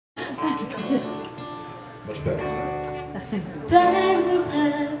Much better. Bags are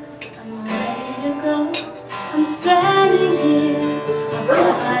packed, I'm ready to go. I'm standing here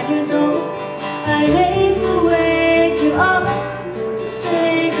outside your door. I hate to wake you up to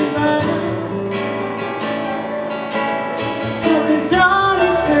say goodbye, but the dawn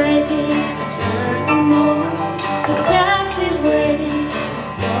is breaking, it's early morning. The taxi's waiting, it's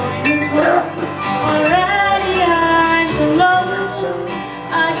blowing this way. Already I'm so lonesome,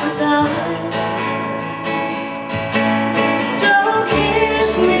 I could die.